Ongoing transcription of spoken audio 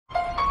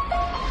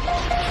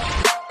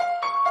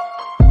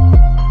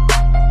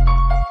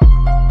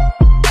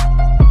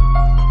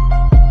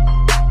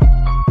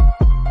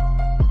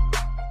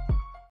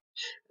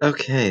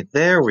Okay,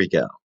 there we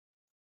go.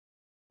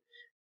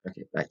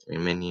 Okay, back to my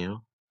menu.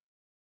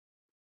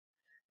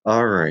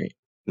 Alright,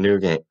 new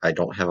game. I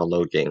don't have a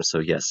load game, so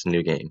yes,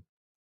 new game.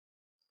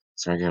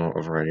 Start game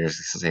override. Here's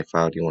the save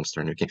file. Do you want to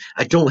start a new game?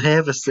 I don't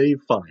have a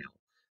save file.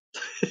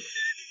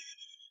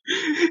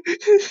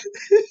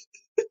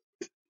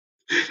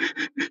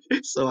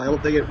 So I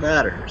don't think it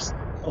matters.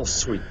 Oh,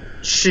 sweet.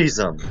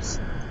 Cheesums.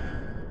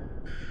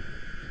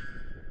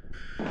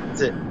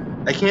 That's it.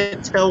 I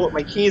can't tell what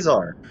my keys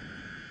are.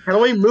 How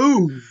do I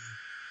move?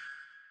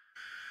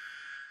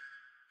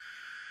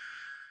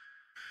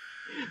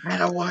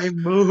 How do I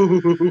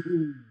move?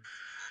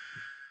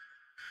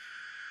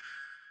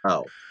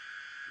 Oh,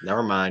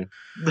 never mind.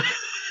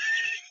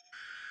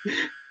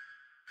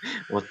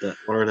 What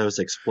are those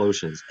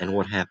explosions? And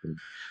what happened?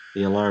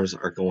 The alarms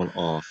are going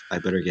off. I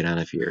better get out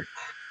of here.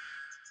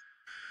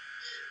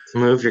 To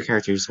move your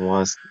character, use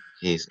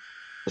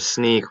a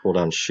sneak, hold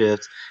down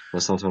shift.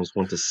 You'll sometimes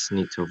want to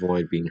sneak to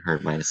avoid being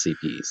hurt by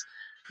SCPs.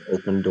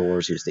 Open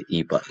doors, use the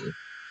E button.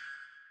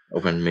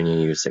 Open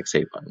menu, use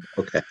 6A button.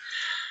 Okay.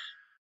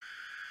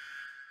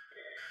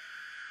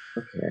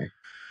 Okay.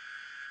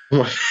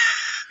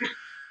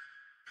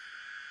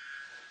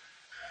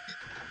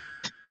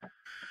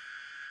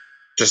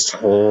 Just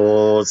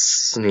hold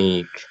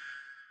sneak.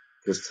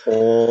 Just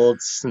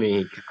hold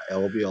sneak.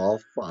 It'll be all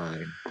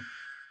fine.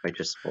 I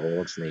just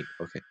hold sneak.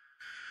 Okay.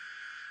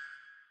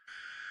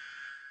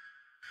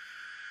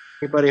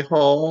 Anybody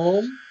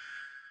home?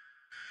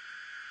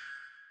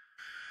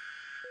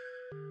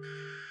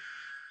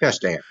 Gosh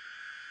dang it.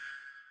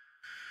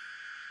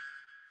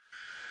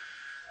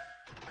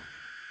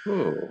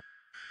 Ooh.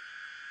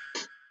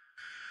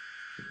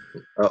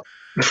 Oh.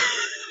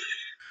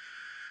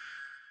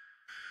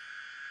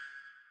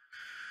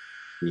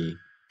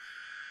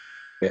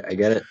 Okay, I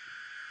get it.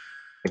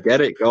 I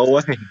get it. Go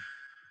away.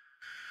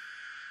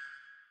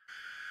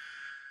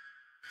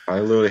 I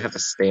literally have to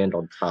stand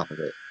on top of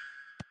it.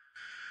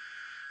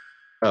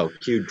 Oh,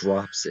 Q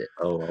drops it.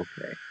 Oh,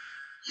 okay.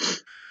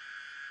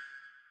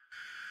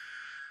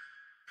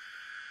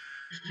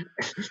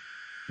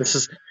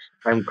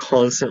 I'm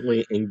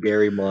constantly in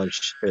Gary Mod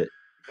shit.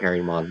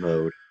 Gary Mod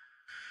mode.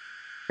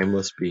 I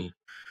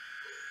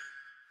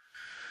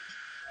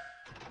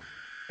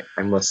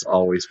must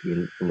always be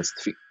in this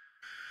defeat.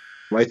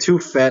 Am I too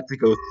fat to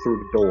go through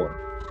the door?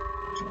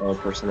 All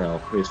personnel,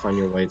 please find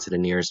your way to the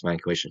nearest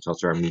evacuation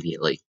shelter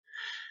immediately.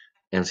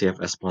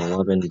 NCF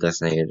S-11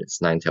 designated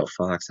its nine-tailed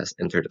fox has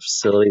entered the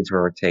facility to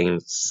retain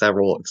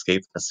several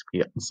escaped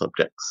SCP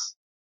subjects.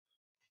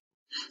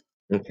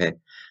 Okay.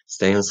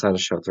 Stay inside the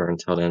shelter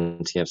until the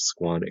NTF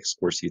squad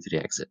escorts you to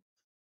the exit.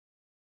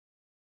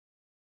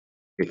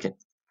 I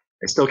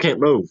still can't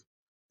move.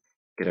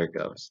 Okay, there it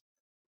goes.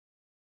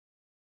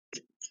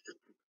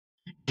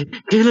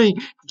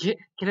 Can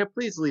I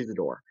please leave the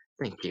door?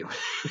 Thank you.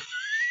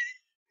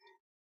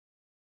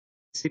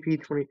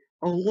 CP20.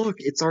 Oh, look,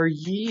 it's our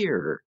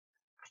year.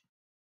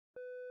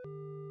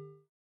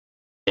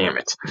 Damn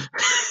it.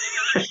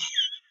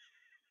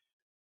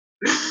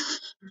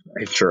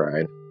 I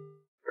tried.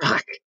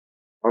 Fuck.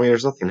 I mean,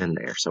 there's nothing in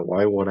there, so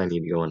why would I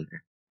need to go in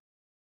there?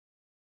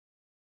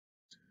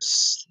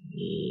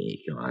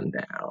 Sneak on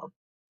down.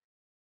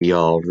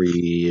 Y'all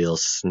real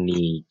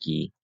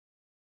sneaky.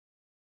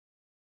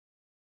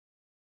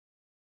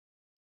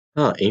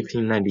 Huh,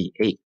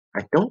 1898.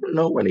 I don't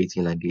know what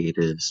 1898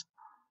 is.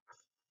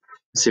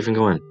 Let's see if we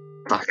can go in.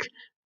 Fuck.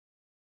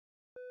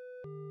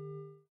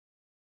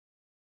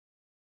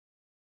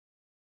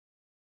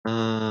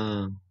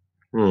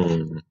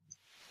 Hmm.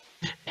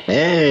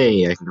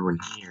 Hey, I can go in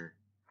here.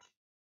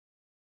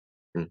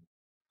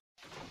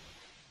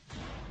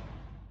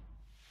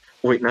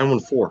 Wait,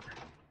 914.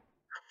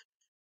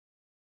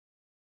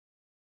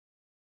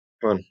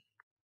 Come on.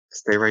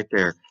 Stay right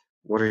there.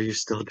 What are you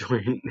still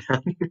doing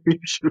now? You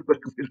should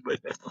have been by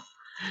now.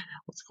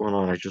 What's going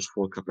on? I just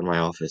woke up in my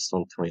office.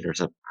 Don't tell me there's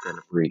been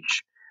a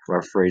breach. I'm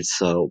afraid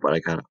so, but I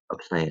got a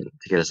plan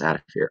to get us out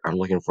of here. I'm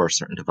looking for a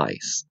certain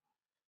device.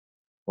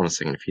 One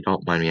second, if you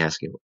don't mind me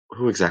asking,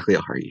 who exactly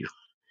are you?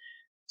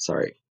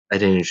 Sorry, I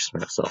didn't introduce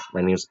myself.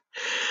 My name's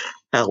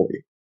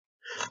Allie.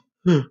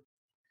 I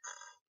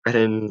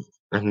didn't.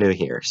 I'm new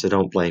here, so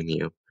don't blame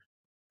you.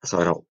 So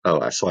I don't.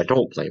 Oh, so I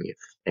don't blame you.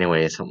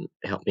 Anyways,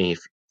 help me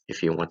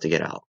if you want to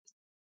get out.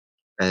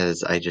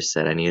 As I just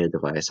said, I need a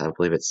device. I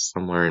believe it's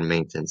somewhere in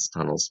maintenance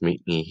tunnels.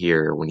 Meet me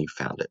here when you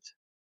found it.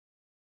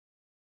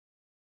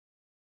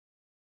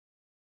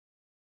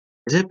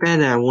 Is it bad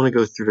that I want to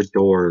go through the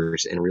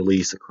doors and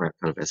release a crap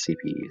ton of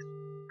SCPs?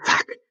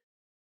 Fuck.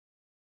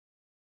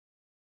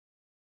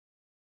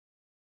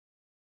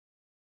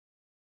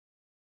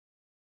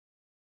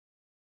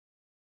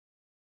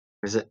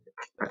 Is it?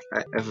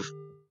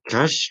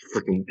 Gosh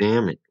freaking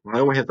damn it. Why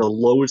do I have the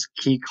lowest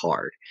key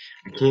card?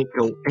 I can't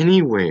go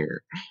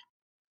anywhere.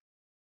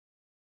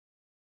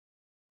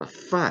 The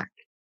fuck?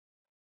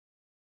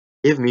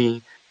 Give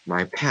me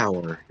my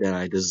power that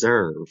I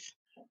deserve.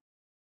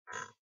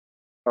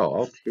 Oh,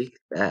 I'll take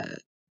that.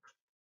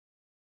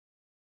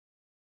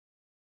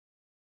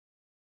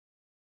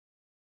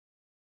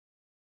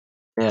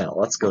 Now,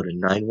 let's go to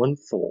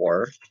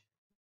 914,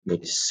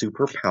 make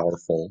super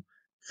powerful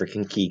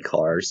freaking key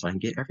cards so I can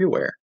get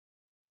everywhere.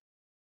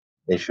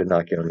 They should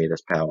not give me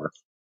this power.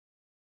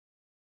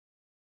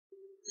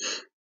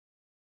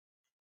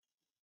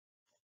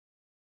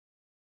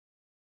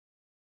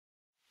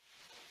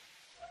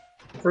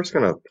 I'm first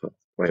gonna put...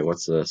 Wait,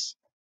 what's this?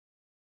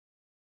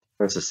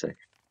 What's this say?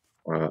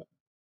 Oh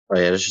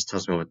yeah, this just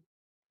tells me what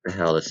the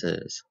hell this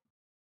is.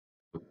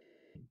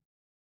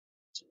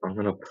 So I'm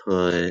gonna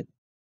put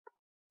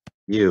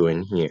you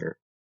in here,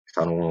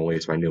 because I don't want to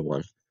waste my new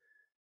one.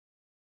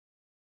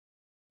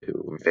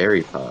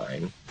 Very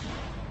fine.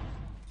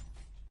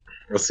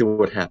 Let's see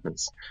what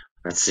happens.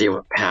 Let's see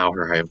what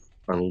power I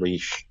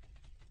unleash.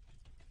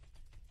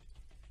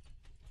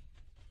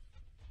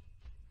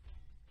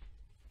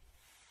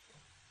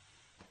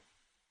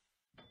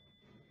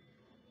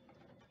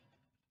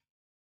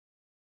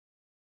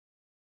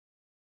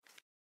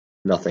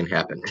 Nothing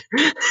happened.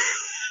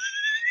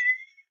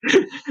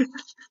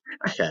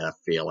 I had a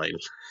feeling.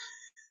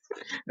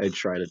 I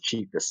tried to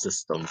cheat the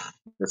system.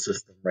 The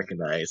system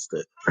recognized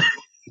it.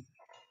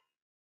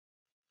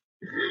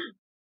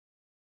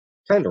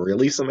 Time to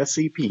release some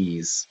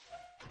SCPs.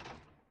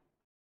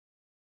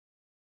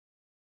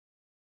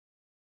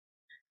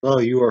 Oh,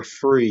 you are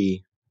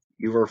free.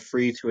 You are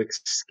free to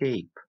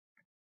escape.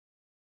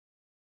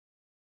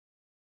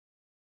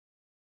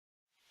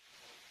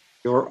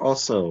 You are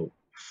also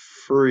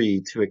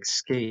free to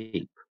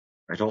escape.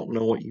 I don't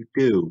know what you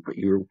do, but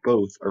you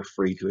both are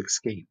free to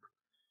escape.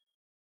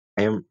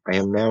 I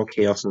am now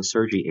Chaos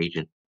Insurgent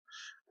agent.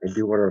 I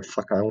do whatever the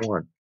fuck I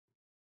want.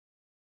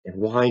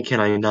 And why can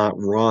I not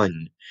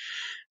run?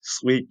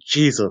 Sweet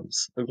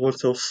Jesus, I'm going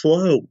so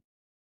slow.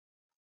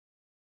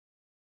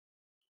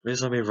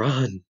 Please let me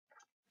run.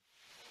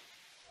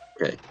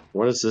 Okay,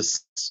 what is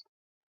this?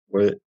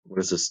 What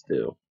does this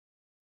do?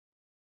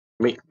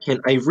 I mean, can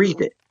I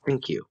read it?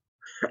 Thank you.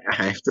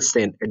 I have to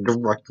stand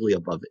directly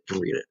above it to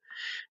read it.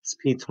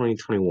 SCP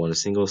 2021, a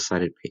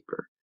single-sided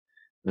paper.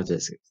 What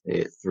is it?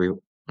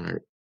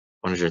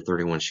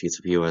 131 sheets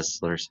of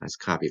US letter-size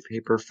copy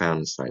paper found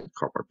inside a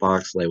cardboard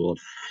box labeled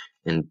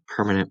in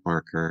permanent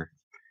marker.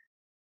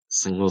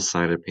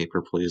 Single-sided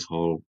paper, please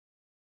hold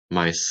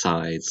my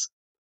sides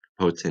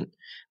potent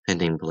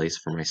pending place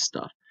for my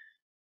stuff.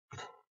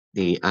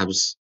 The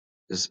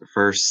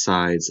first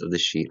sides of the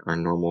sheet are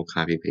normal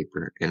copy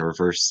paper, and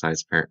reverse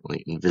sides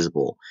apparently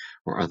invisible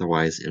or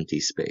otherwise empty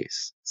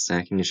space.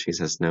 Stacking the sheets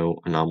has no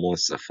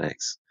anomalous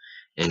effects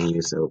and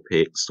use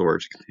opaque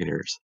storage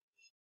containers.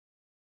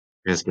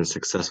 It has been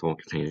successful in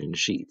containing the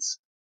sheets.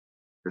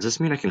 Does this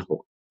mean I can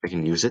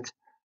use it?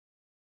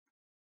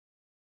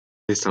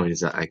 Please tell me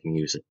that I can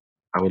use it.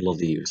 I would love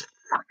to use it.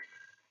 Fuck.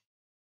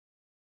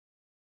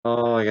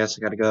 Oh, I guess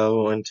I gotta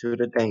go into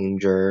the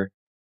danger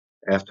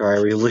after I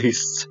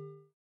released.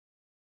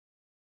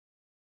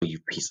 You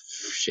piece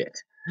of shit.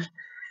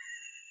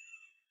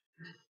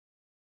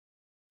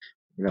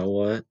 You know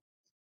what?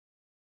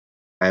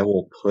 I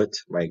will put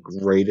my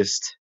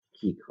greatest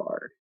key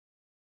card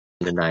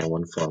in the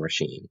 914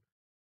 machine.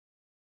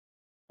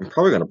 I'm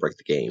probably gonna break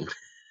the game.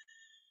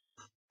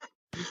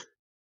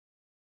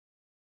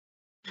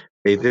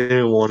 They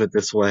didn't want it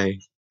this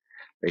way.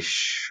 They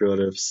should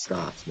have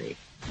stopped me.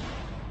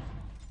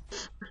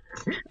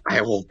 I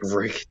will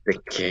break the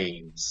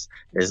games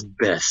as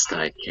best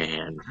I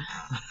can.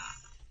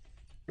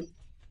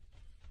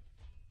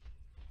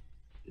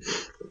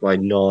 My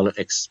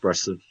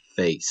non-expressive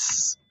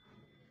face.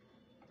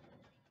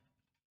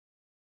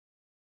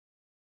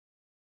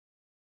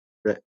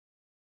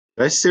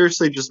 Did I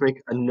seriously just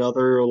make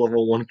another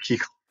level 1 key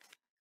card?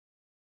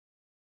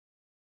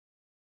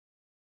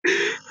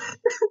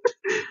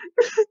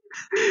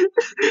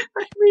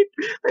 I mean,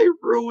 I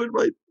ruined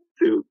my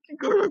 2 key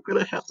card. I'm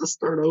gonna have to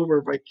start over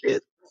if I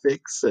can't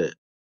fix it.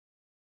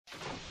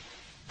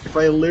 If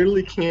I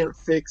literally can't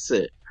fix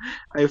it,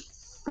 I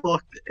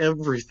fucked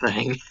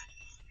everything.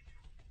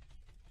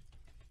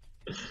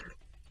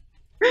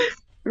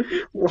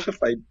 What have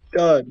I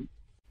done?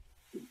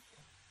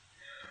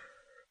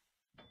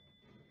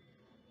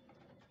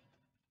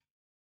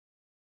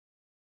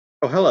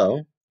 Oh,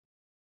 hello.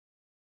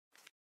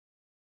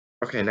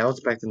 Okay, now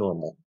it's back to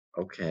normal.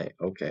 Okay.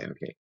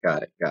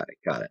 Got it.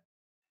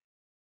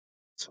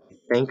 So I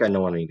think I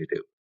know what I need to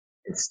do.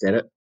 Instead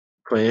of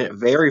putting it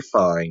very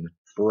fine,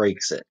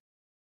 breaks it.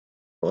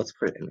 Well, let's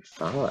put it in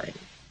fine.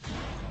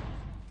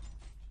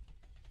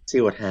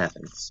 See what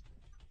happens.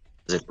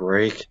 Does it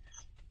break?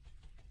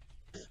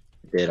 If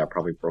it did, I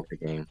probably broke the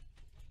game.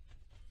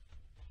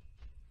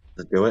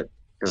 Does it do it?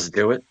 Does it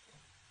do it?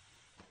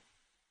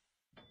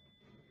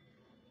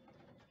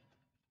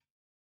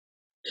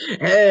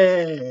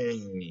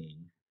 Hey!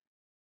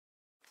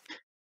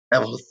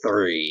 Level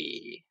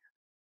 3.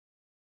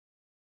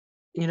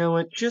 You know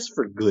what? Just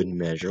for good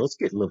measure, let's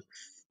get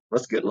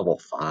level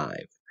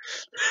 5.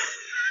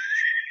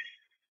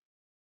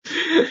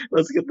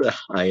 Let's get the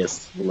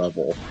highest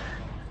level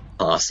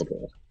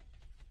possible.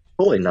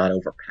 Totally not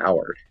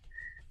overpowered.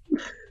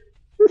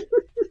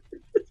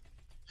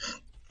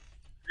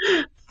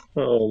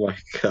 Oh my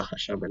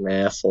gosh, I'm an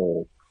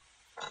asshole.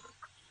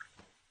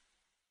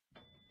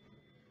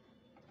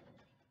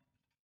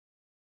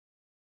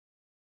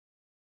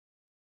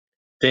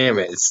 Damn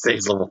it, it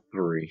stays level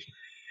 3.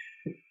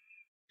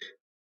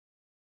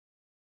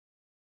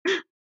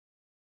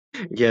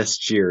 Yes,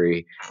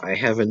 Jiri, I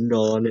have a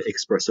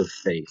non-expressive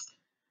face.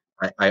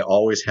 I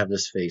always have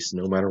this face,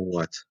 no matter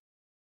what.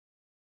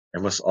 I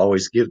must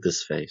always give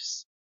this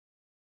face.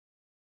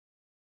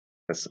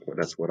 That's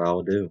what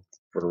I'll do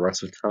for the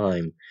rest of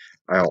time.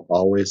 I'll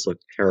always look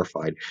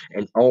terrified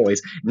and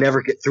always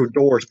never get through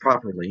doors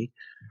properly.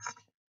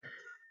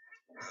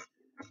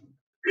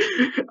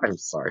 I'm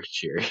sorry,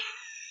 Jiri.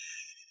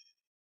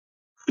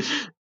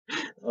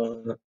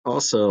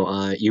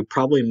 Also, you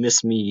probably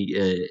miss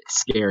me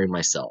scaring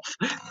myself.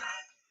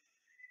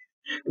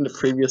 In the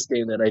previous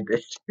game that I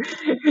did,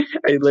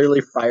 I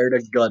literally fired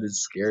a gun and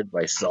scared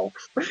myself.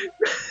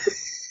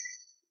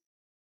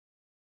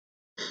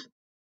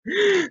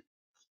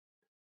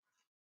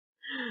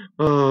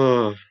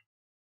 Oh,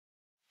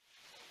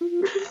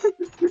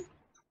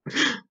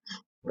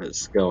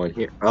 let's go in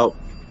here. Oh,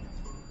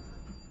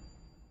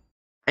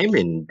 I'm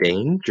in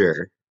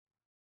danger.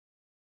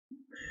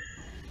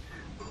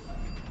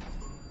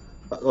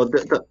 Oh,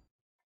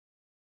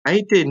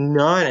 I did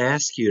not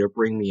ask you to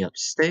bring me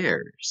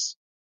upstairs,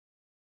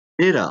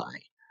 did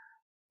I?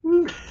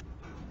 You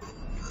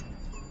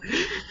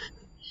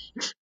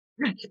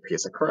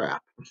piece of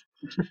crap.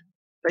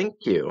 Thank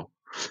you.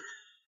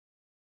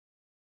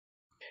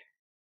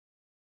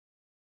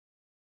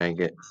 Can I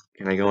get?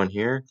 Can I go in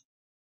here?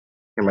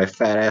 Can my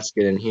fat ass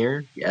get in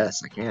here?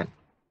 Yes, I can.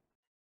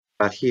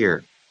 Out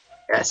here.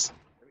 Yes.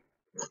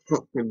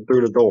 Through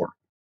the door.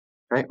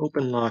 Can I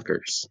open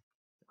lockers?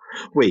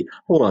 Wait,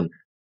 hold on.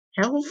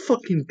 How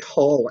fucking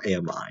tall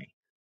am I?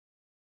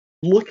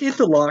 Look at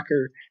the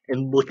locker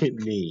and look at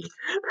me.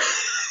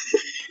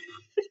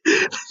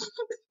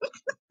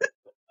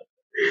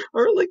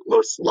 Are like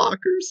most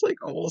lockers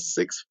like almost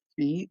 6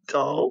 feet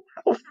tall?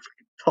 How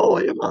tall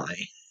am I?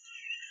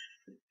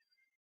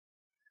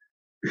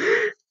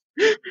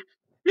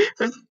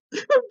 I'm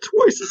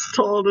twice as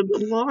tall than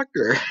the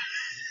locker.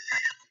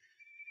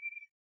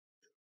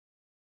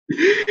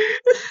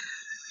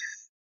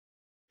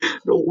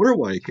 No wonder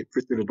why I can't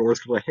fit through the doors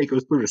because my head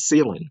goes through the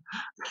ceiling.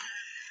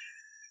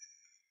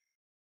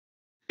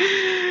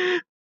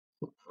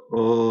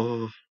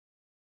 Oh,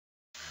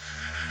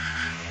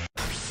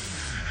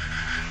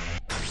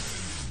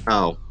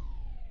 oh.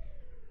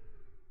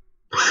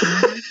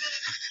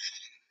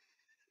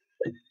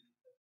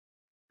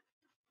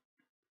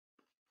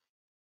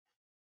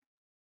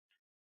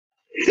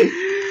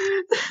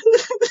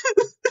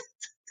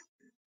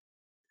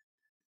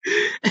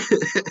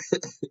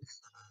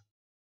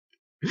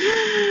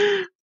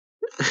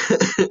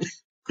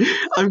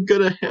 I'm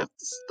gonna have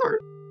to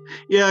start.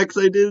 Yeah, because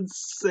I didn't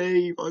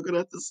save. I'm gonna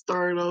have to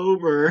start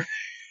over.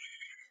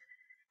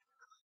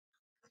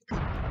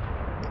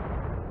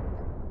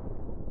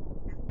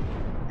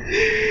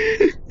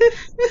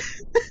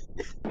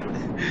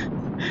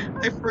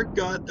 I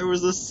forgot there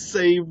was a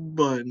save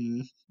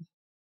button.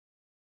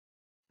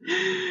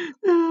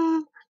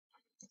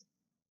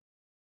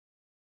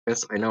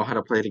 Yes, I know how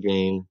to play the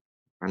game.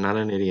 I'm not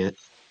an idiot.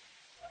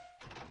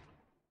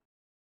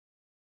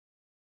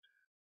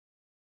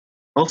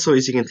 Also,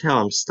 as you can tell,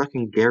 I'm stuck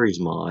in Gary's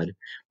mod,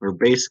 where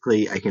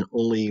basically I can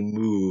only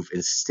move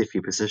in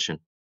stiffy position.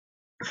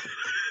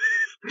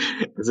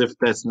 As if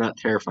that's not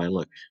terrifying.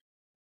 Look.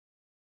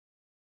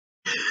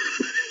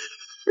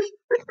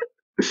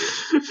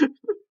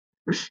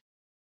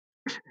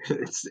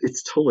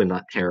 It's totally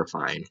not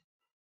terrifying.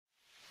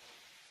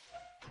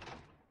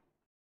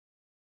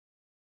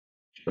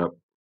 Shut up.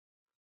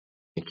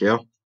 Thank you.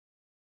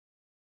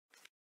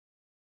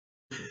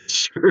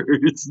 Sure,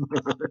 it's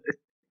not.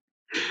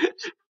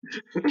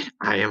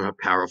 I am a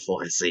powerful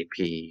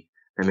SCP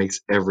that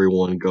makes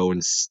everyone go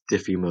in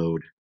stiffy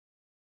mode.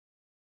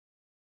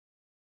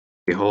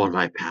 Behold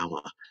my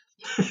power.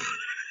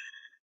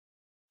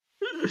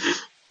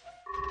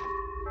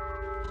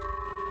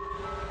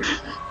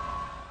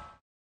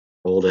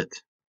 Hold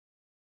it.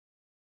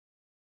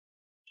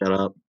 Shut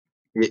up.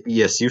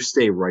 Yes, you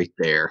stay right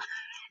there.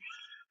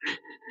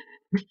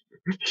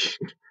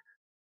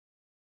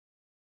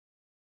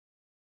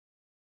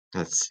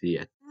 Let's see.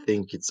 I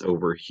think it's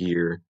over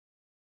here.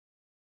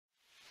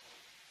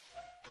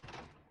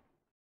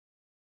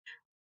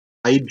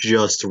 I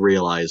just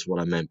realized what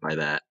I meant by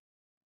that.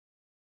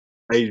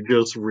 I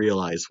just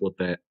realized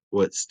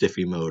what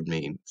stiffy mode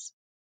means.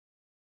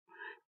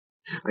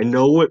 I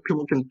know what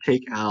people can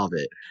take out of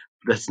it.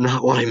 But that's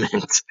not what I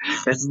meant.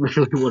 That's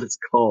literally what it's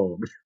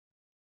called.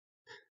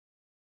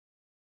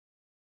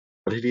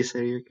 What did he say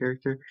to your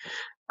character?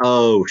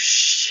 Oh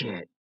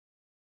shit.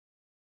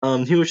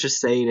 He was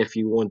just saying if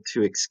you want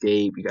to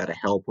escape, you gotta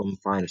help him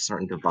find a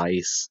certain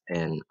device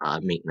and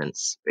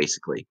maintenance,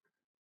 basically.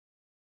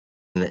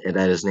 And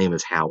that his name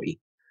is Howie,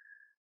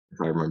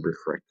 if I remember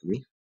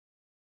correctly.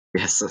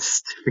 Yes,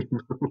 that's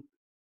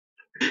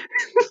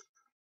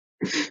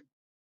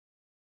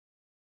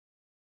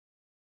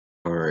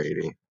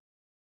Alrighty.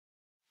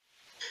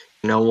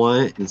 You know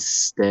what?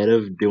 Instead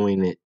of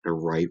doing it the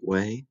right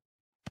way,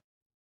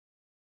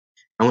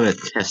 I'm gonna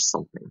test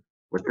something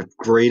with the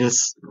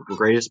greatest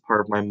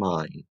part of my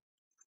mind.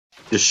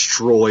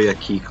 Destroy a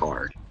key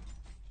card.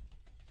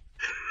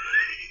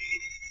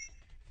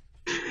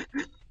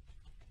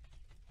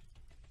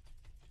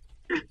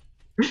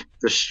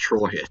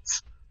 Destroy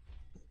it.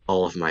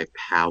 All of my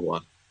power.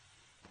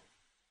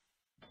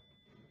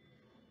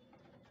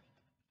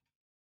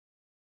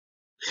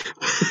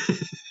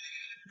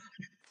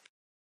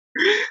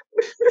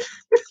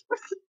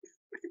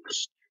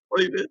 Destroy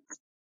it.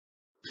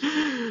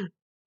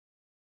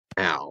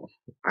 Ow.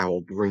 I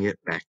will bring it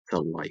back to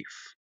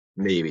life.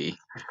 Maybe.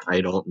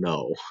 I don't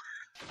know.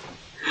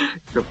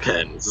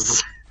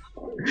 Depends.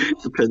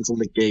 Depends on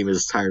the game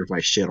is tired of my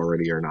shit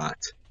already or not.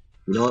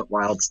 You know what?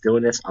 While it's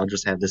doing this, I'll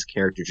just have this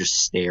character just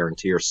stare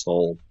into your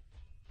soul.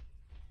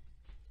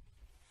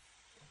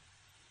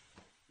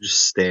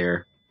 Just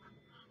stare.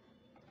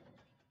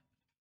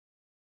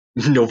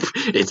 Nope,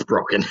 it's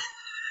broken.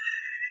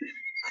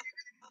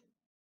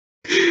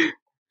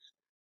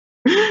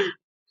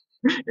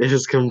 It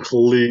is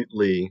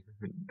completely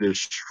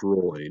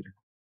destroyed.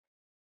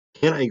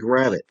 Can I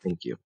grab it?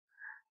 Thank you.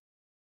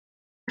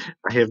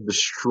 I have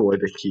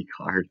destroyed a key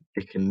card.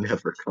 It can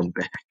never come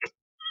back.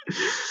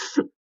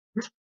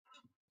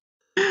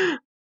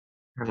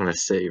 I'm gonna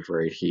save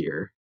right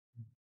here.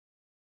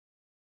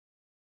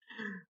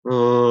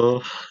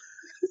 Oh.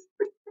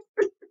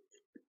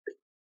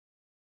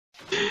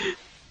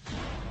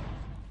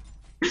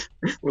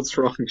 What's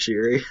wrong,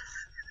 Jerry?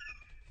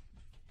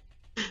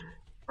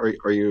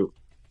 Are you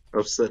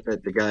upset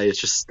that the guy is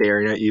just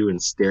staring at you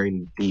and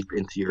staring deep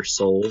into your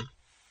soul?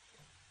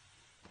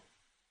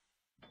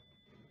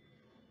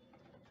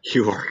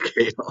 You are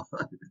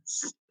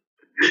chaos.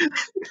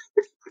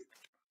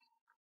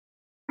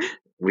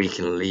 We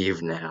can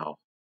leave now.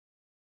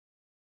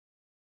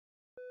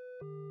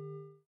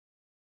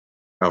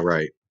 All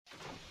right.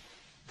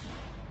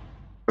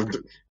 I,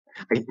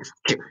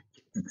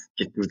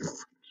 get through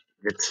the.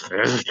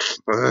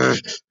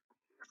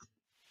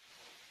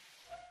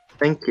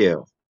 Thank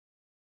you.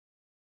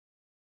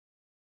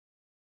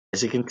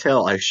 As you can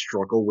tell, I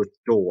struggle with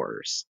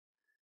doors.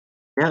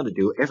 Now to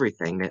do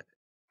everything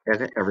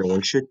that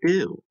everyone should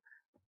do.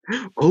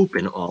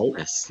 Open all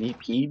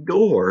SCP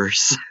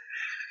doors.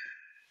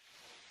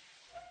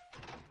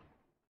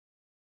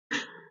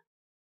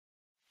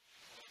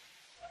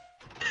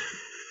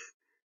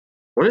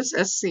 What is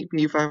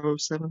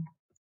SCP-507?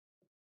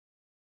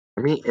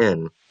 I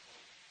mean,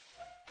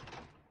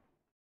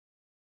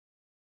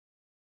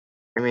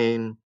 I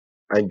mean,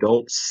 I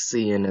don't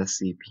see an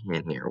SCP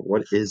in here.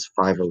 What is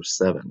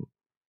 507?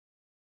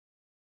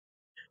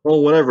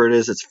 Well, whatever it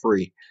is, it's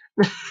free.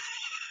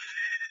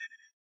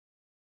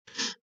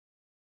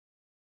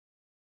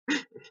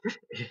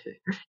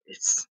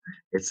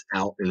 it's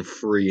out and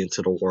free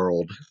into the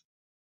world.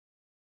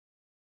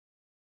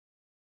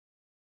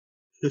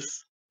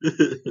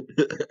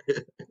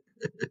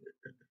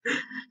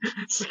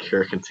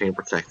 Secure, contain,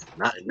 protect.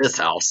 Not in this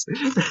house.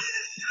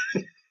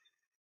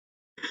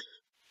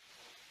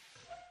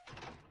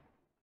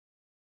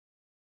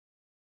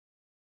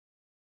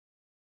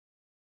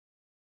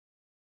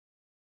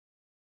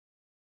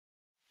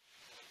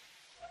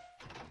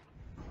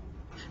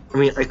 I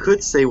mean, I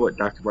could say what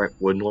Dr. Bright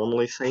would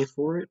normally say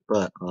for it,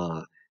 but,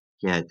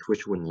 yeah,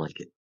 Twitch wouldn't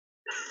like it.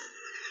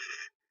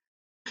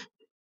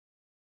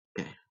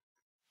 Okay.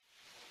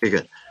 Okay,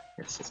 good.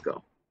 Yes, let's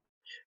go.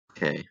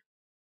 Okay.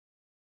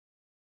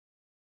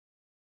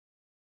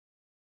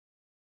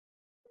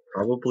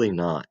 Probably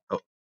not. Oh.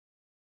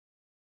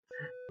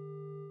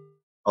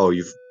 Oh,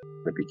 you've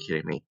gotta be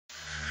kidding me.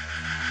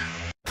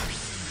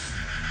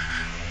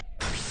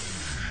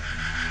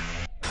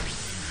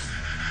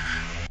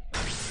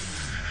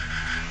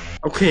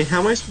 Okay, how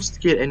am I supposed to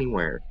get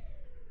anywhere?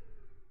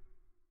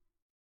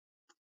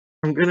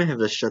 I'm gonna have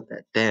to shut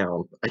that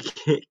down. I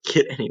can't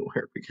get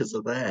anywhere because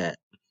of that.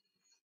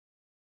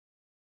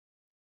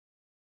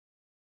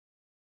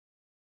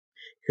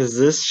 Because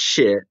this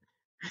shit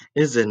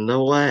is in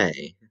the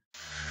way.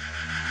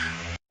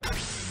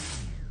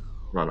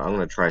 Hold on, I'm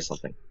gonna try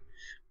something.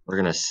 We're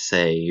gonna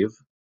save.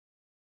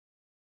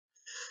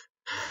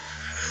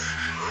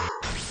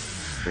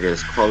 We get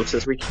as close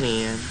as we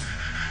can.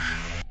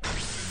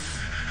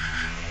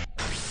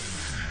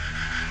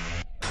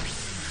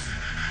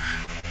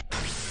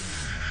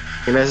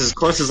 And that's as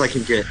close as I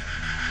can get.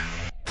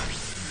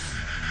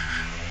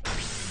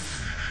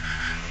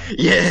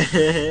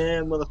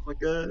 Yeah,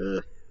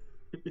 motherfucker.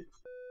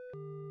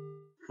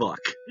 Fuck.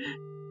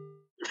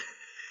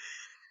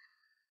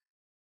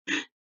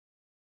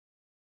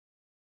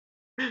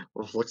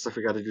 Well, looks like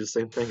we gotta do the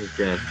same thing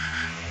again.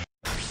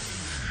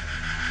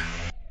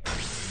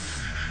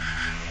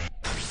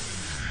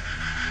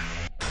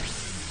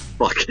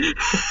 Fuck.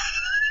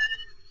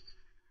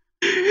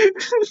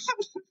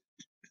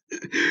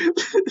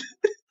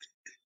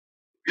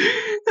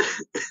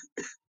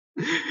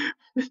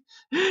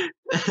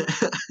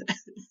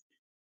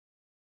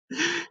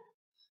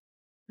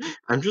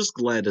 I'm just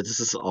glad that this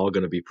is all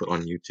gonna be put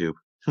on YouTube.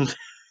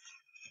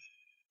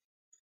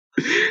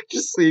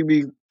 Just see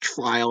me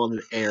trial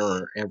and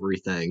error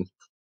everything.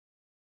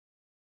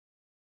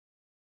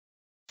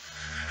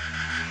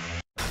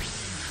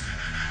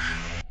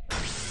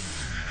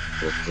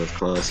 That's as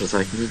close as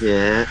I can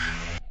get.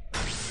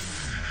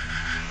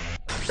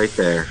 Right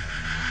there.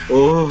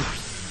 Oh,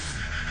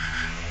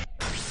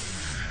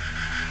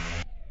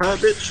 hi,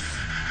 bitch.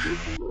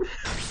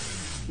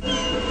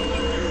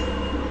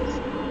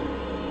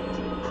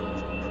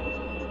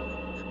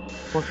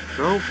 What?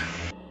 No.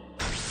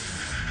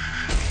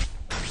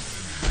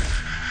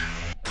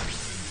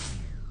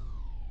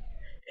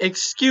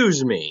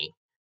 Excuse me,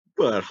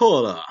 but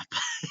hold up.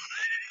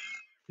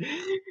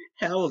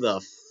 How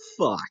the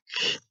fuck?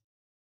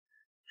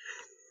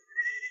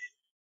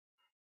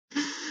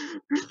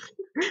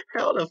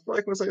 How the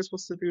fuck was I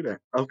supposed to do that?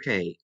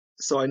 Okay,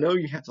 so I know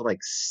you have to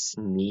like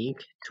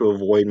sneak to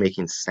avoid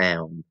making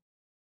sound.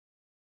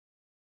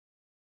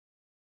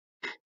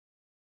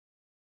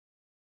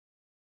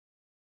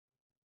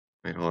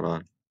 Wait, hold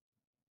on.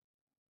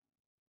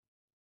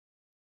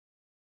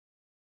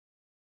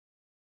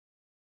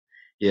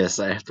 Yes,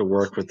 I have to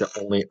work with the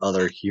only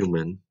other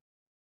human.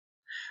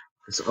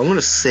 So I'm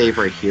gonna save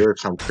right here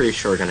because I'm pretty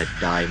sure I'm gonna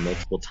die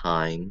multiple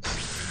times.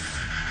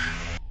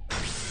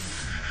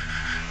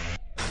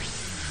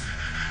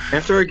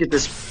 After I get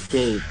this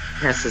gate,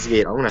 past this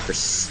gate, I'm gonna have to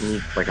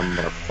sneak like a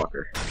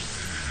motherfucker.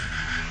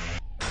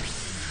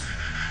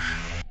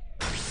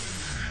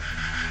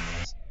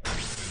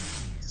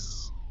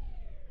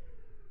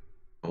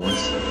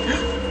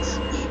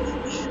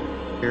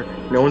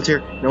 No one's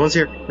here. No one's here. No one's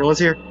here. No one's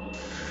here.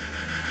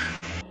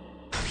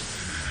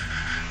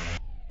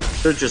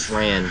 Should've just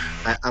ran.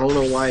 I don't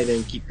know why I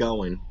didn't keep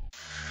going.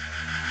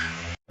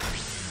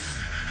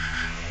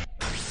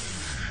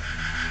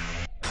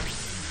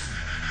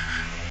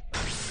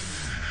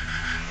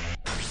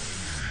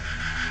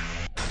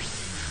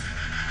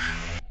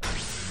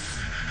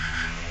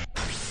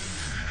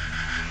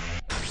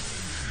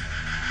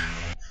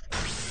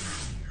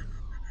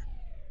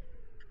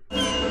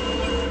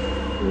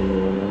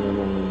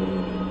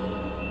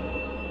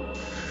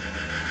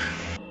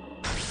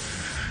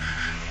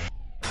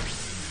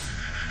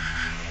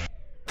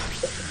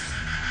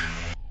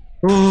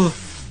 Oh,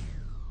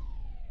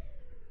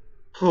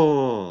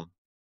 oh,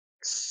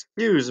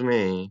 excuse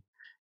me,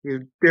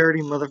 you dirty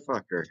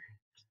motherfucker.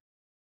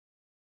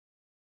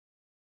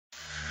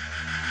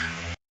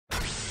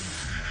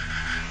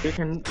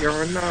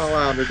 You're not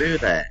allowed to do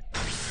that.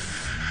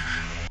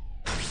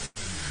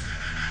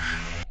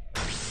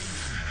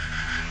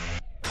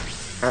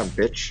 Ah,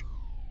 bitch.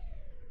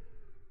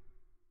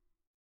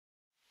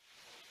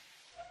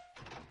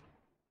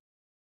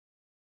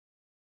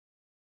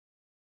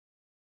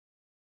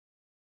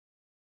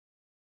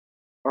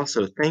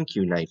 Also, thank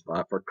you,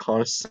 Nightbot, for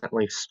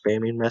constantly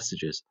spamming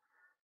messages.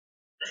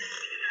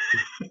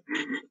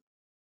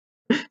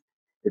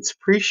 It's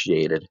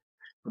appreciated.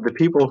 The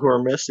people who are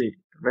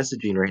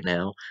messaging right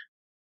now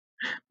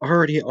are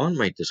already on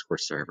my Discord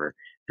server.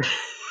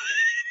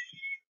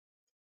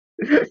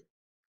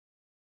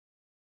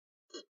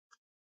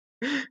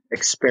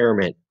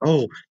 Experiment.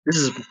 Oh,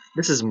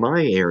 this is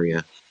my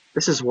area.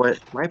 This is what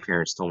my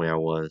parents told me I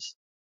was.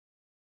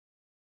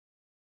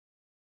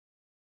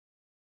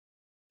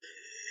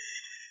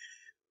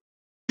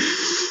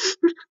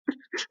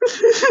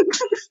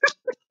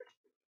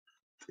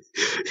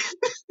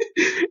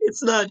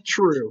 It's not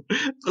true,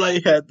 but I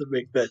had to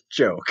make that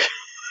joke.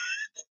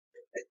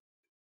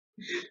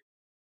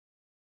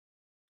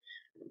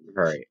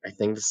 Alright, I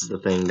think this is the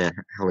thing that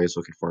Hallie is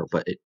looking for,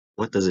 but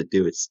what does it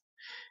do? It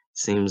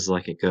seems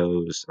like it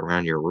goes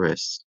around your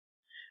wrist.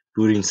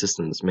 Booting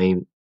systems,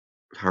 main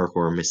power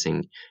core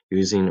missing.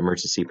 Using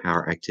emergency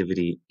power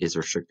activity is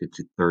restricted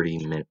to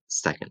 30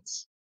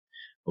 seconds.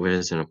 Oh, it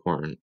isn't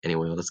important.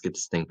 Anyway, let's get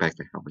this thing back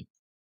to Hallie.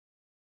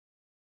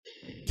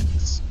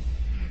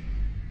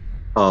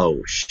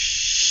 Oh,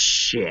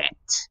 shit.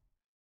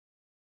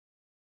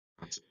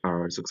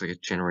 Oh, this looks like a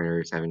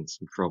generator is having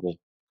some trouble.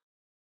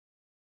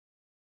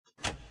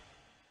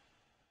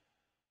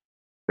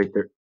 Wait,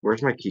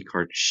 where's my key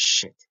card?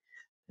 Shit.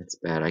 That's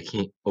bad. I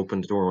can't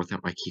open the door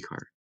without my key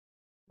card.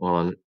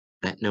 Well,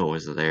 that note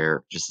was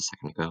there just a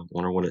second ago.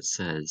 Wonder what it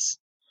says.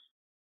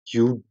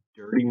 You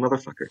dirty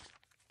motherfucker.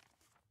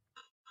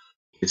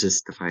 Use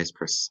this device,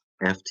 press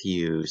F to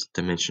use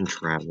dimension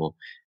travel.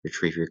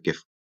 Retrieve your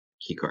gift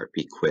keycard.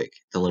 Be quick.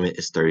 The limit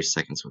is 30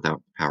 seconds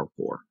without power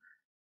core.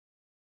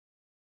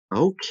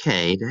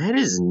 Okay, that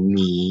is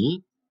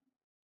neat.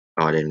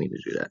 Oh, I didn't mean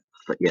to do that.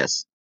 But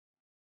yes.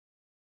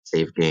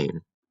 Save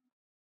game.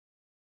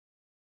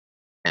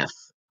 F.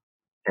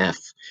 F.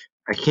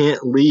 I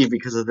can't leave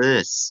because of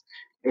this.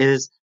 It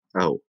is.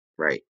 Oh,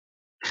 right.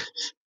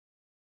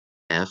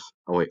 F.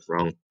 Oh, wait,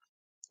 wrong.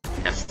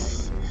 F.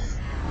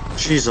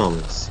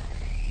 Jeez,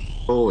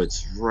 oh,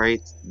 it's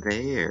right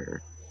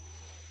there.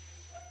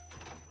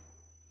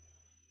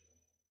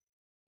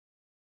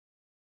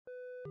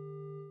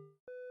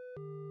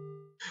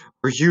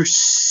 Are you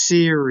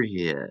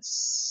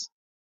serious?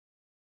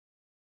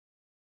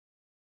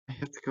 I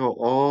have to go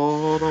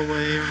all the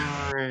way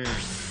around.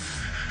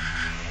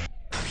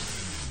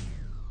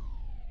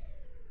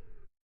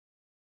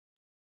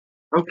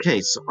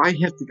 Okay, so I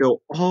have to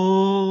go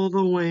all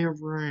the way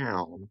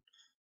around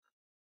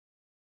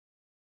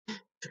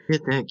to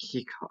hit that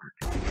key card.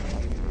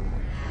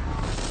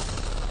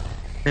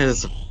 That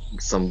is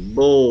some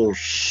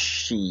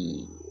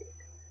bullshit.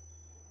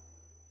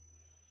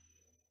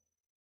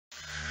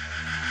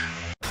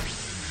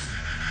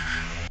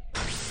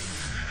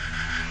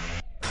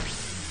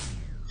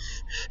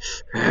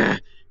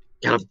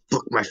 Gotta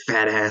book my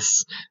fat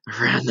ass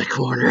around the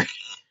corner.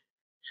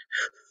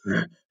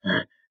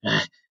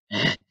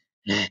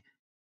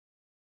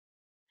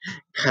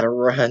 Gotta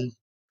run.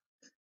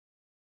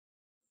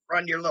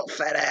 Run, your little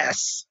fat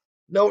ass.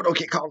 No, don't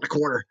get caught in the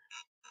corner.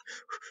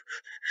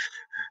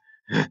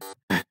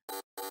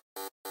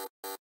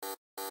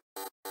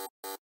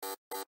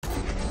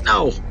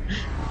 No.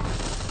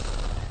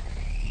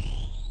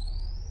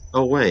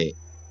 Oh, wait.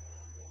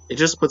 It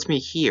just puts me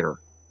here.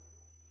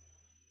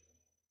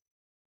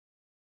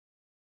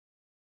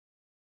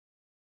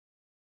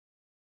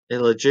 It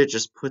legit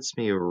just puts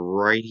me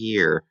right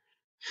here.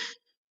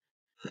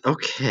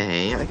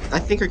 Okay, I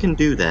think I can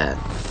do that.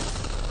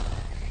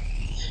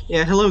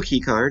 Yeah, hello,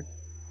 keycard.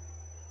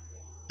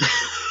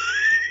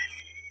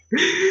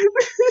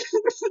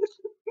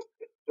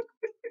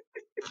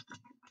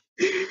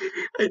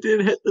 I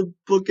didn't have to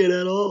book it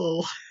at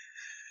all.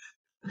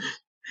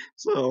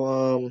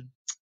 So,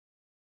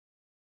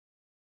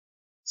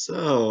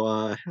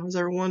 how's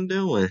everyone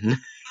doing?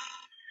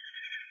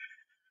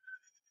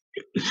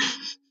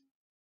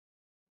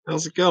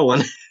 How's it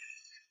going?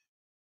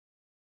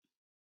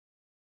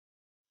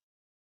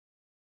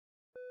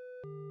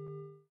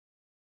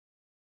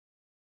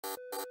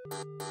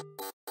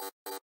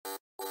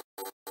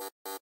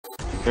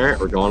 Alright,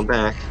 we're going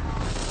back.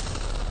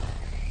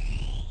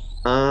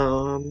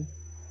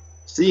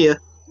 See ya.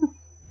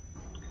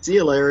 See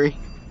ya, Larry.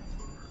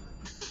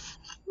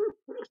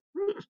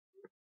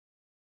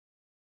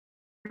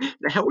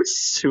 That was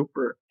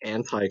super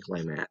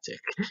anticlimactic.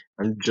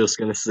 I'm just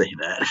gonna say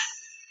that.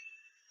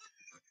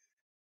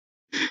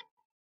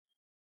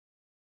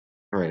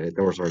 Alright, the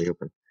door's already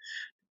open.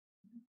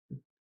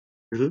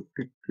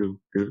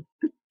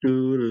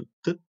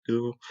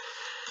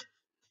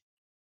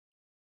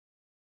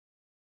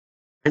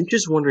 I'm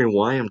just wondering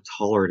why I'm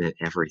taller than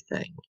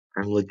everything.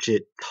 I'm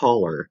legit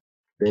taller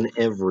than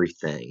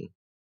everything.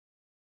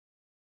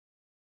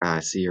 Ah, I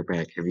see you're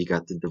back. Have you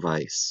got the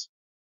device?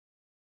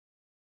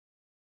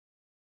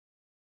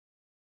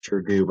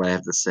 Sure do, but I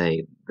have to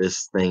say,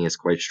 this thing is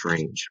quite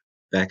strange.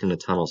 Back in the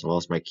tunnels, I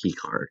lost my key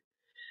card.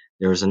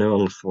 There was a note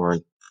on the floor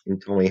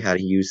and told me how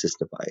to use this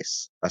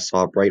device. I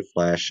saw a bright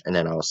flash, and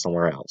then I was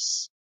somewhere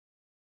else.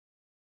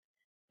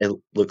 It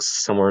looks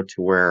similar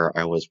to where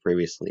I was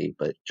previously,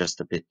 but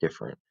just a bit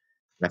different.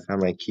 I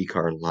found my key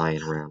card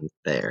lying around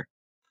there.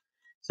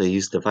 So you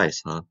use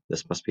device, huh?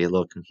 This must be a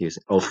little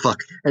confusing. Oh fuck!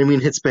 I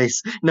mean hit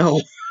space!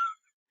 No!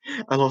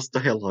 I lost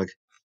dialogue.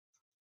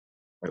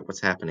 Wait,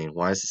 what's happening?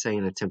 Why is it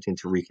saying attempting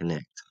to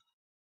reconnect?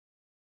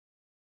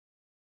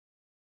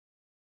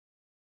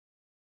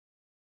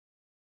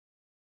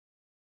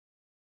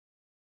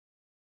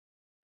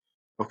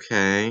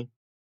 Okay.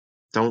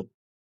 Don't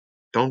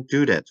don't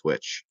do that,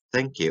 Twitch.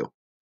 Thank you.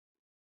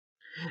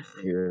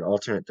 You're an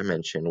alternate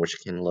dimension, which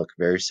can look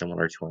very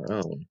similar to our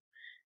own.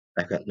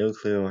 I've got no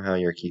clue how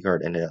your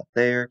keycard ended up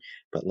there,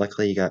 but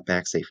luckily you got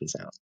back safe and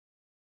sound.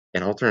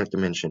 An alternate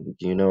dimension.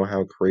 Do you know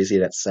how crazy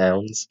that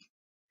sounds?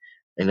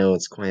 I know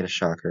it's quite a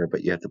shocker,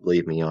 but you have to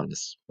believe me on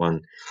this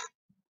one,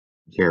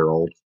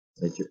 Gerald.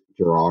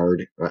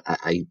 Gerard.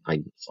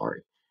 I'm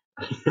sorry.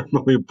 I'm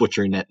probably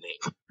butchering that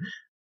name.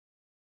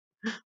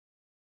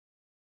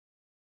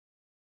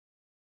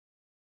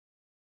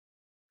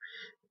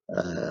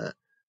 Uh,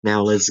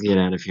 now let's get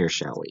out of here,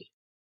 shall we?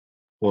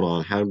 Hold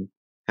on. How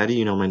do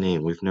you know my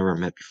name? We've never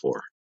met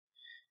before.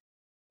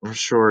 I'm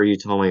sure you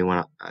told me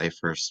when I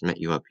first met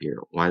you up here.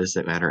 Why does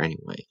it matter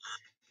anyway?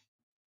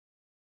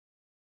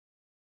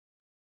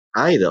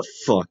 I the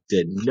fuck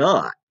did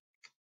not.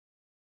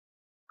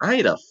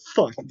 I the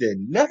fuck did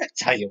not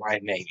tell you my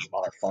name, you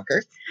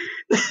motherfucker.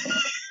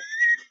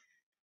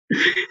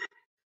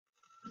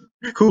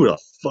 Who the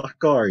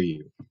fuck are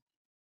you?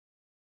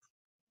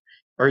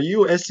 Are you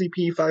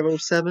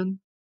SCP-507?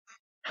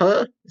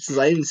 Huh? Since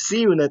I didn't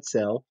see you in that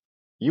cell,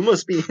 you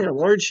must be at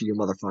large, you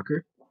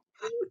motherfucker.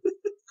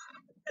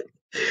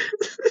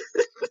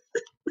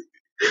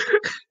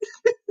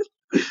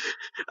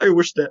 I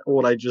wish that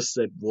what I just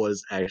said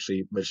was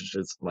actually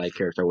just my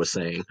character was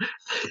saying.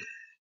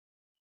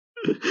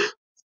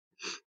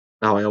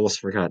 Oh, I almost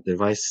forgot. The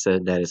device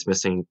said that it's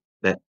missing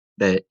that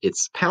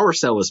its power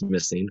cell is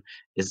missing.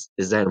 Is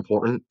that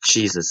important?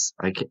 Jesus,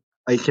 I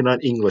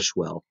cannot English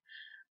well.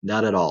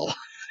 Not at all.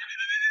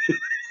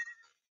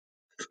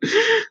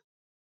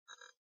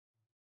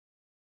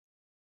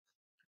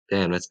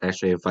 Damn, that's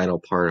actually a vital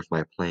part of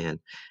my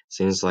plan.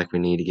 Seems like we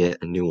need to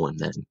get a new one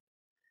then.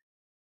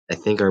 I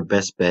think our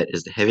best bet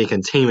is the heavy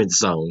containment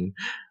zone.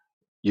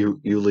 You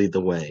lead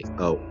the way.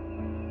 Oh.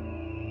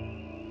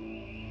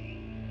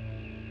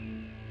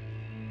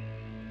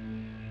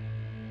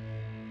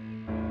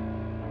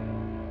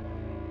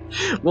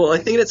 Well, I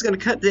think that's gonna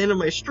cut the end of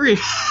my stream.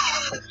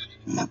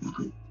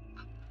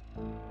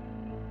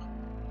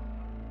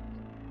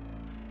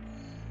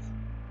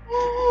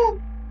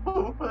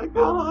 Oh my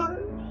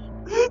god.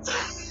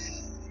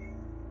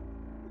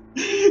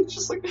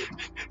 Just like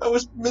I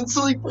was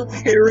mentally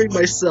preparing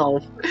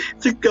myself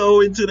to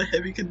go into the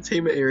heavy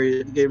containment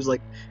area. The game's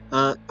like,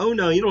 oh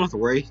no, you don't have to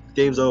worry. The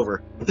game's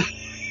over.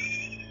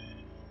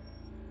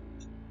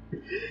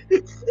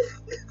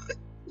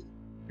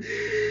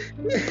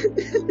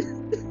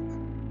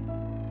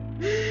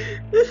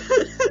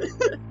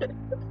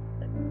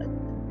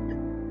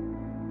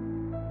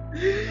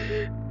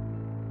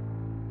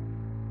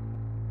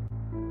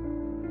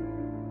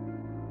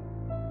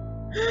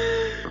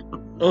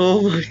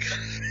 Oh my god.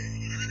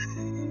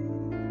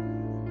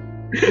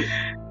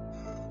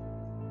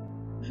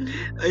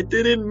 I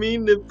didn't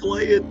mean to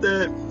play it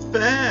that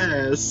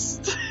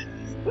fast.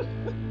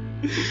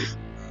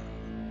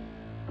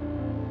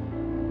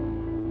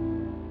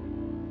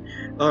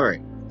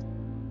 Alright.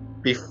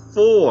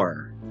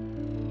 Before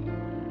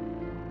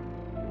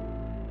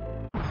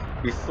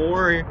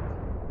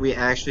we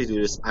actually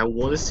do this, I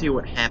want to see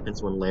what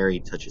happens when Larry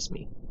touches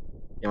me.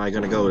 Am I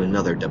gonna go to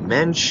another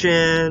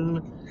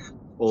dimension?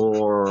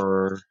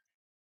 Or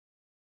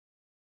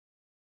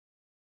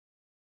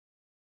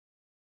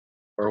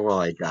will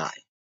I die?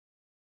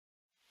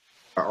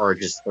 Or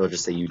just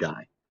say you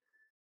die.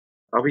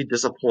 I'll be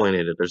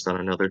disappointed if there's not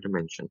another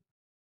dimension.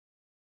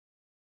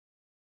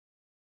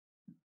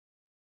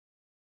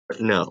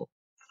 But no.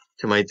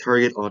 To my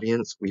target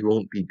audience, we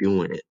won't be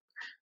doing it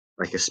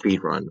like a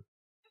speed run.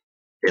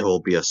 It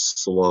will be a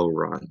slow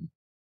run.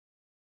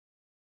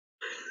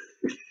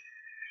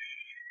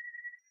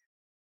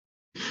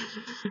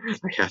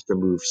 I have to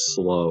move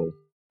slow.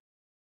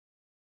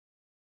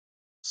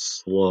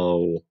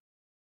 Slow.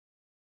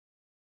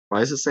 Why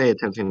does it say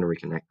attempting to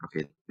reconnect?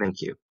 Okay,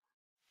 thank you.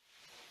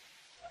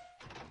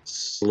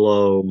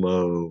 Slow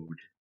mode.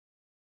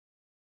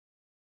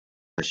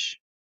 Hush.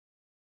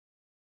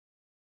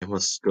 I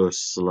must go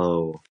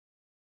slow.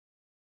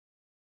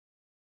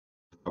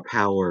 The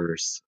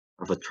powers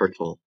of a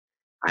turtle.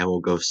 I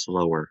will go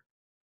slower.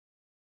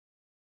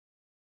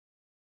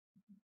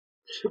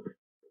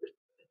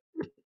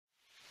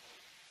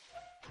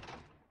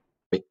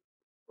 Wait,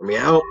 let me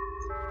out.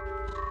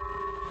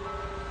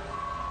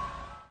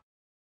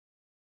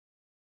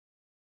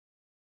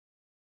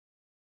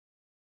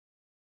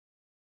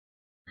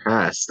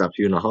 Ah, I stopped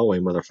you in the hallway,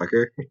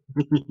 motherfucker.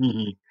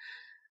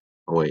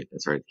 Oh wait,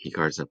 that's right, the key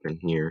card's up in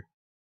here.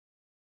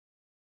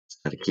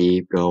 Just gotta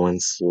keep going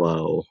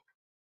slow.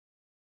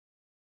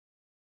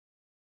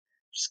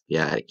 Just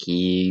gotta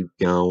keep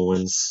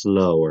going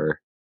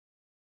slower.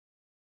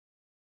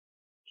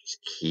 Just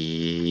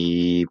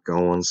keep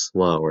going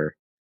slower.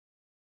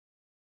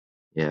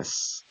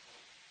 Yes.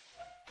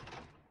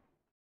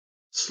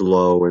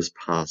 Slow as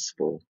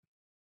possible.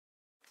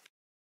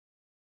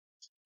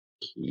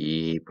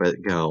 Keep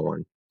it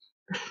going.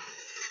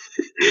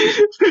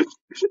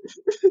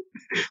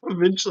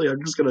 Eventually,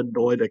 I'm just gonna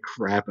annoy the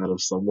crap out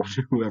of someone,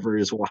 whoever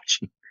is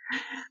watching.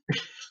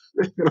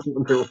 I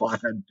wonder why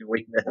I'm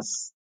doing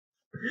this.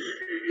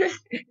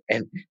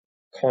 And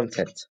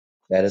content.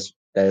 That is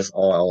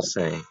all I'll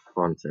say.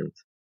 Content.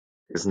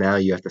 Because now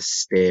you have to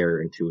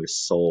stare into his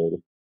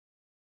soul.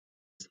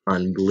 His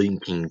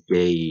unblinking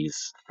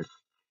gaze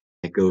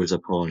that goes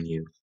upon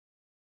you.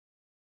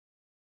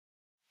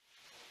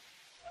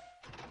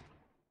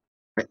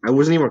 I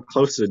wasn't even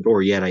close to the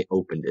door yet, I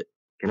opened it.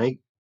 Can I?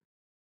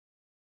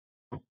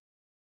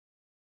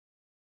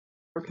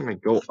 Where can I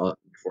go up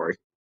before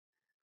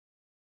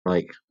I,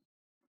 like,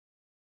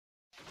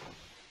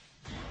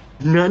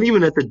 not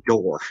even at the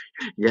door,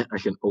 yet I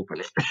can open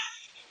it.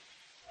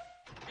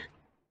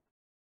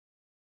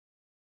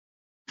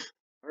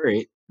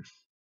 Alright.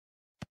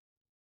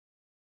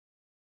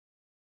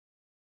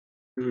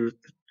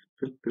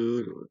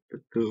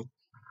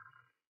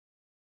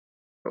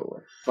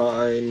 Oh,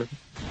 fine.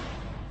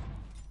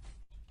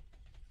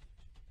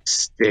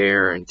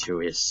 Stare into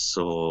his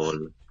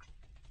soul.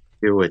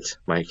 Do it,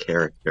 my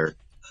character.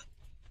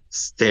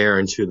 Stare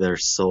into their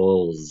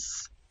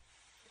souls.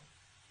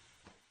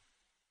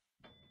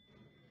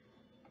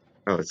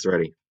 Oh, it's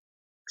ready.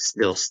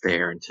 Still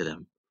stare into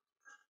them.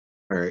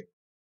 Alright.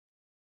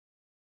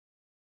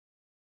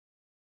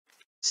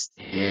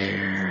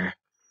 Stare.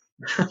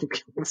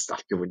 Okay,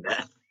 stop doing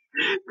that.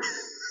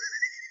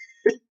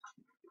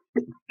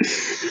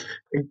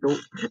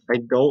 I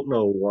don't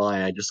know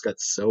why I just got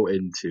so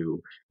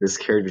into this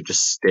character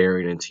just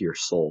staring into your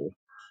soul.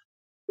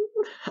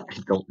 I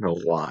don't know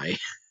why.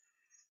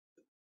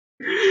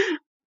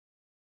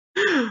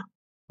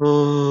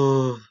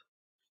 Oh,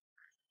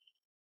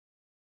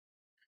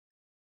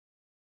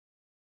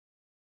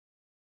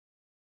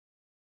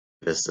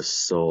 it is the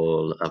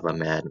soul of a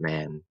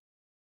madman.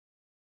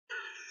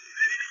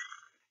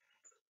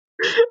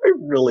 I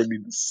really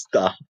need to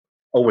stop.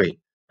 Oh wait,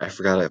 I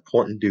forgot an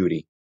important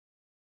duty.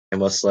 I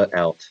must let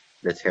out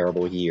the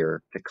terrible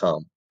year to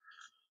come.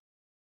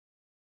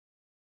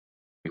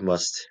 We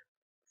must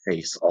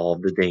face all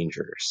the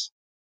dangers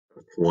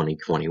of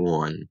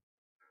 2021.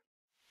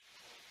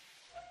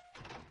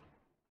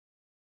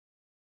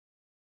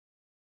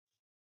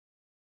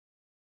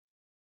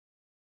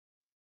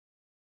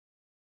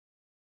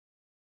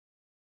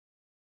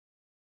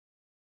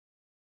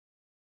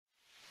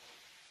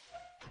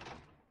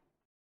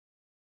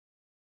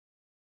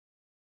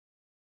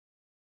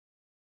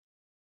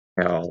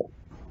 I'll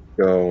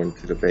go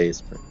into the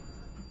basement.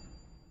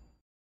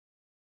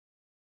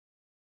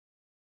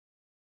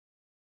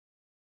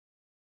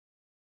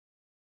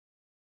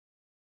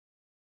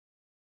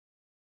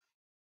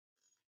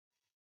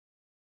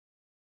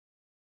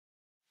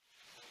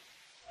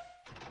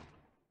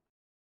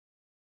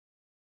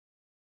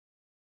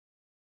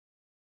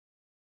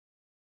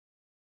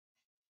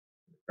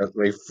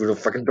 Wait for the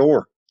fucking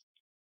door.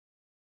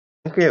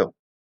 Thank you.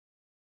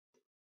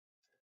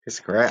 It's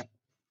crap.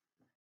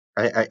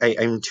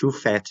 I'm too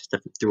fat to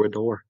fit through a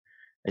door.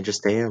 I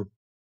just am.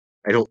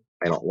 I don't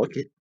look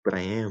it, but I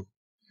am.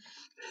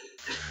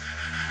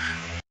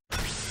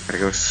 Gotta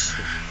go.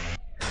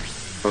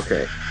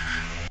 Okay.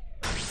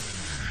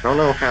 I don't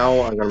know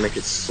how I'm gonna make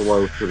it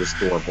slow through this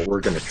door, but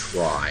we're gonna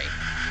try.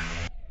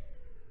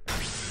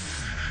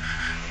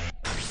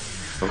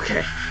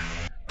 Okay.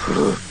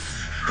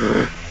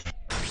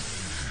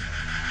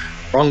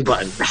 Wrong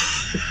button.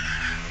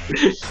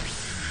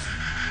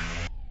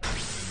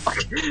 Fuck.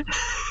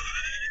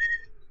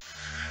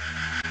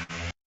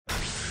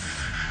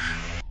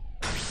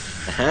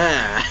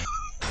 Aha.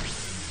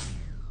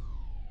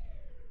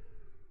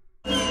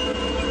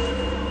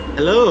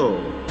 Hello.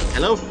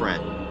 Hello,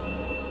 friend.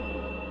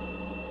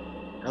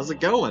 How's it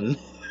going?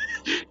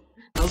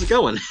 How's it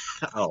going?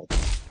 Oh.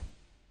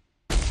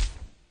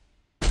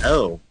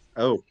 Oh,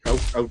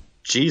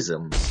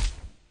 Jeezums.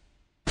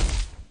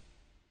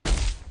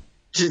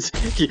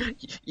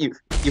 You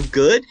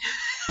good?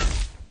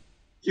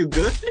 You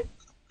good?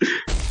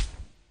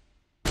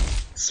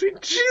 Sweet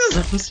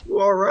Jeezums,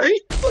 you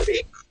alright,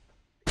 buddy?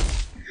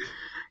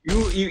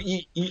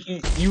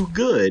 You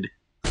good?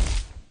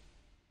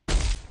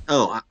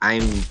 Oh,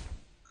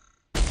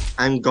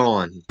 I'm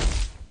gone.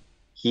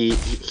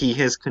 He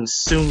has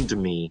consumed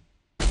me.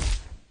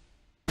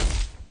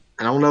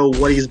 I don't know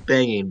what he's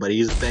banging, but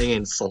he's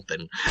banging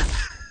something.